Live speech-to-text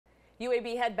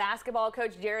UAB head basketball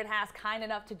coach Jerod Haase kind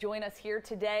enough to join us here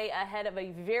today ahead of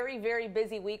a very, very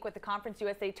busy week with the Conference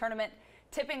USA tournament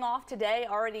tipping off today,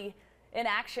 already in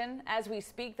action as we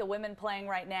speak, the women playing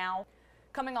right now.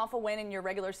 Coming off a win in your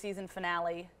regular season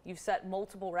finale, you've set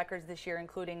multiple records this year,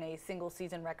 including a single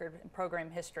season record in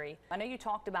program history. I know you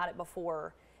talked about it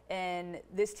before, and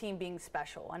this team being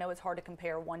special. I know it's hard to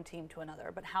compare one team to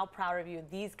another, but how proud are you of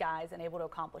these guys and able to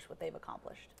accomplish what they've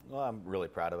accomplished? Well, I'm really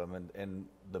proud of them, and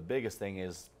the biggest thing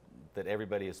is that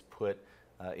everybody has put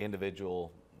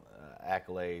individual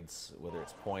accolades, whether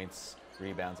it's points,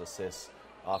 rebounds, assists,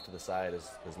 off to the side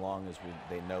as long as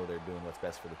they know they're doing what's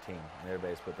best for the team. And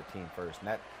everybody's put the team first. And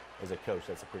that, as a coach,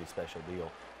 that's a pretty special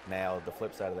deal. Now, the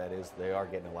flip side of that is they are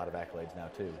getting a lot of accolades now,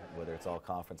 too, whether it's all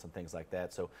conference and things like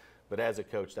that. So, but as a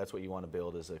coach, that's what you want to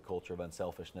build, is a culture of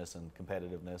unselfishness and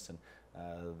competitiveness, and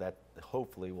that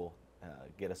hopefully will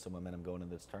get us some momentum going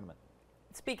into this tournament.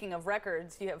 Speaking of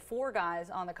records, you have 4 guys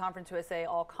on the Conference USA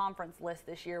All-Conference list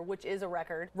this year, which is a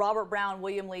record. Robert Brown,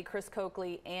 William Lee, Chris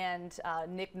Coakley, and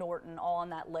Nick Norton all on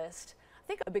that list. I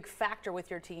think a big factor with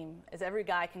your team is every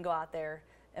guy can go out there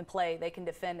and play. They can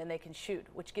defend and they can shoot,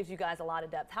 which gives you guys a lot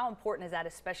of depth. How important is that,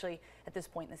 especially at this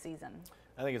point in the season?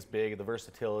 I think it's big. The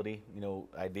versatility, you know,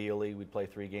 ideally we'd play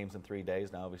 3 games in 3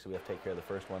 days. Now, obviously, we have to take care of the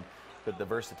first one, but the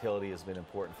versatility has been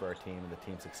important for our team and the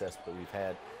team success that we've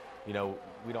had. You know,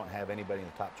 we don't have anybody in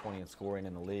the top 20 in scoring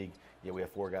in the league, yet we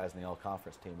have 4 guys in the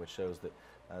all-conference team, which shows that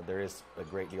there is a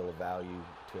great deal of value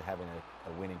to having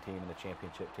a winning team and a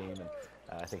championship team. And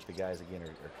I think the guys, again,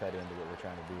 are cut into what we're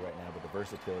trying to do right now, but the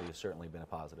versatility has certainly been a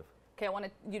positive. Okay, I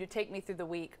wanted you to take me through the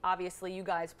week. Obviously, you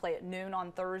guys play at noon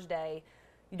on Thursday.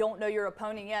 You don't know your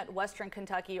opponent yet, Western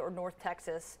Kentucky or North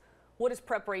Texas. What does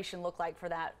preparation look like for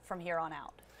that from here on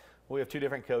out? We have 2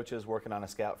 different coaches working on a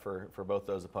scout for both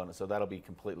those opponents, so that'll be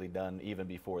completely done even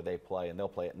before they play, and they'll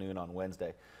play at noon on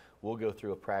Wednesday. We'll go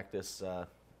through a practice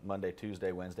Monday,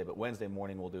 Tuesday, Wednesday, but Wednesday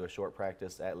morning we'll do a short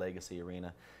practice at Legacy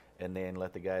Arena and then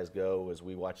let the guys go as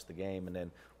we watch the game, and then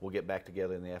we'll get back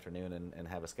together in the afternoon and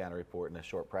have a scouting report and a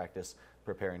short practice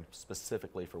preparing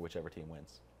specifically for whichever team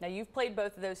wins. Now, you've played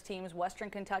both of those teams, Western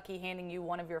Kentucky handing you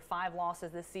one of your 5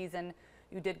 losses this season.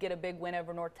 You did get a big win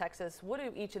over North Texas. What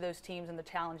do each of those teams and the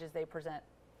challenges they present?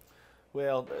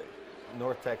 Well,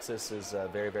 North Texas is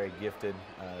very, very gifted,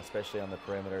 especially on the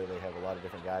perimeter. They have a lot of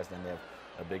different guys, and then they have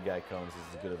a big guy, Combs,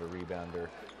 is as good of a rebounder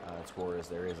scorer as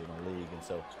there is in the league. And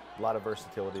so a lot of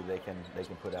versatility they can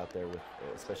put out there, with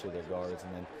especially their guards.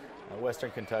 And then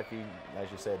Western Kentucky, as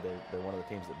you said, they're one of the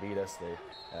teams that beat us.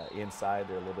 They're inside,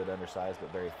 they're a little bit undersized, but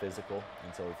very physical.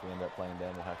 And so if we end up playing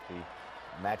them, we'll have to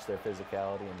match their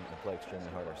physicality and play extremely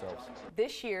hard ourselves.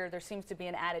 This year, there seems to be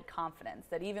an added confidence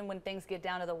that even when things get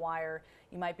down to the wire,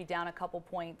 you might be down a couple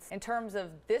points. In terms of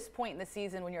this point in the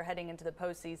season when you're heading into the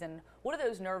postseason, what are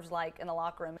those nerves like in the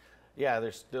locker room? Yeah,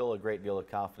 there's still a great deal of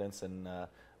confidence, and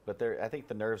but I think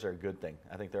the nerves are a good thing.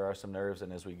 I think there are some nerves,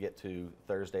 and as we get to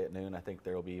Thursday at noon, I think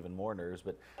there will be even more nerves.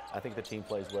 But I think the team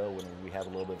plays well when we have a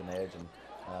little bit of an edge, and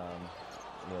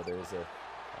you know, there's a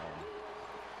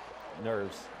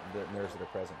nerves that are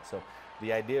present. So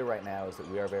the idea right now is that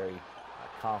we are very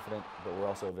confident, but we're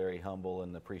also very humble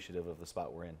and appreciative of the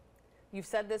spot we're in. You've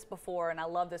said this before, and I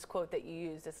love this quote that you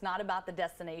used. It's not about the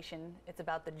destination, it's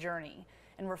about the journey,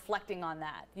 and reflecting on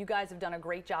that. You guys have done a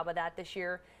great job of that this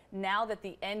year. Now that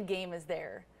the end game is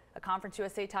there, a Conference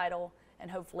USA title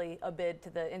and hopefully a bid to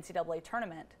the NCAA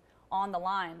tournament on the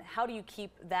line, how do you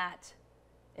keep that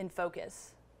in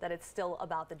focus, that it's still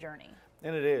about the journey?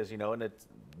 And it is, you know, and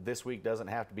this week doesn't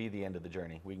have to be the end of the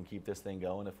journey. We can keep this thing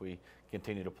going if we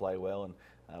continue to play well. And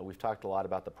we've talked a lot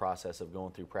about the process of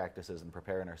going through practices and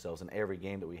preparing ourselves. And every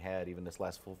game that we had, even this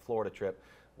last Florida trip,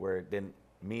 where it didn't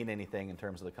mean anything in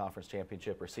terms of the conference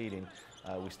championship or seeding,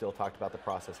 we still talked about the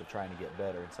process of trying to get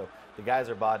better. And so the guys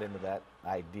are bought into that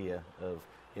idea of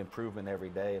improvement every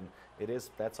day, and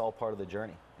that's all part of the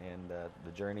journey. And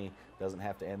the journey doesn't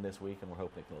have to end this week, and we're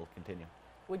hoping it will continue.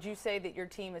 Would you say that your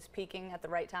team is peaking at the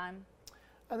right time?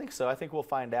 I think so. I think we'll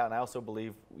find out. And I also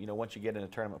believe, you know, once you get into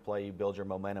tournament play, you build your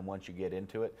momentum once you get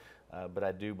into it. But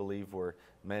I do believe we're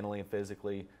mentally and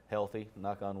physically healthy,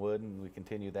 knock on wood, and we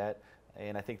continue that.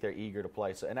 And I think they're eager to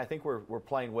play. So, and I think we're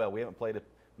playing well. We haven't played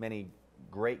many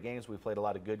great games. We've played a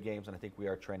lot of good games, and I think we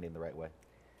are trending the right way.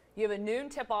 You have a noon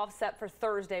tip-off set for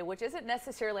Thursday, which isn't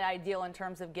necessarily ideal in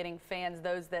terms of getting fans,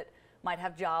 those that might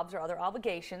have jobs or other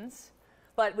obligations.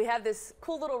 But we have this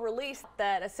cool little release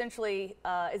that essentially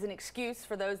is an excuse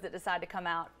for those that decide to come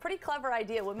out. Pretty clever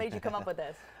idea. What made you come up with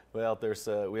this? Well,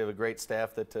 we have a great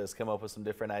staff that has come up with some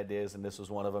different ideas, and this was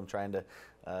one of them, trying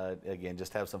to, again,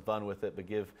 just have some fun with it, but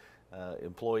give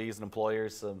employees and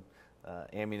employers some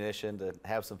ammunition to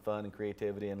have some fun and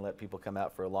creativity and let people come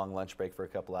out for a long lunch break for a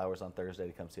couple hours on Thursday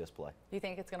to come see us play. You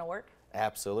think it's going to work?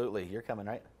 Absolutely. You're coming,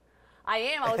 right? I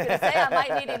am. I was going to say I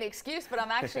might need an excuse, but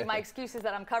my excuse is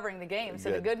that I'm covering the game.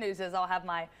 So the good news is I'll have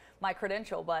my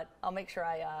credential, but I'll make sure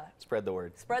I spread the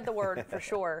word. Spread the word for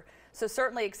sure. So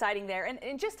certainly exciting there.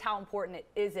 And just how important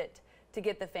is it to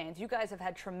get the fans? You guys have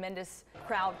had tremendous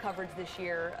crowd coverage this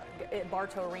year at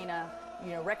Bartow Arena,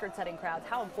 record-setting crowds.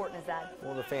 How important is that?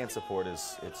 Well, the fan support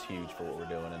it's huge for what we're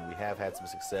doing, and we have had some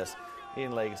success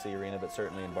in Legacy Arena, but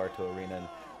certainly in Bartow Arena.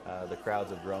 And the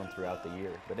crowds have grown throughout the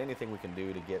year. But anything we can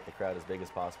do to get the crowd as big as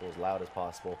possible, as loud as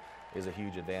possible, is a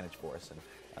huge advantage for us.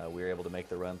 And we were able to make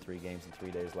the run 3 games in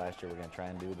 3 days last year. We're going to try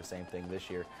and do the same thing this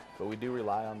year. But we do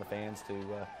rely on the fans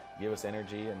to give us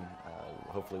energy, and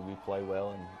hopefully we play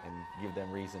well and give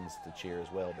them reasons to cheer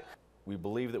as well. But we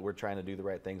believe that we're trying to do the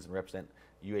right things and represent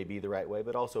UAB the right way,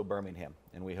 but also Birmingham.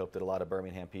 And we hope that a lot of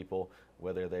Birmingham people,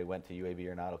 whether they went to UAB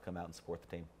or not, will come out and support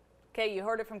the team. Okay, you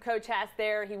heard it from Coach Haase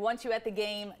there. He wants you at the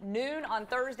game noon on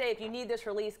Thursday. If you need this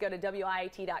release, go to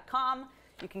WIAT.com.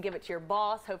 You can give it to your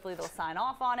boss. Hopefully they'll sign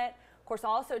off on it. Of course,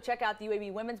 also check out the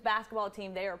UAB women's basketball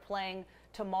team. They are playing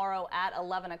tomorrow at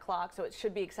 11 o'clock, so it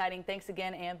should be exciting. Thanks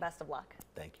again, and best of luck.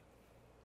 Thank you.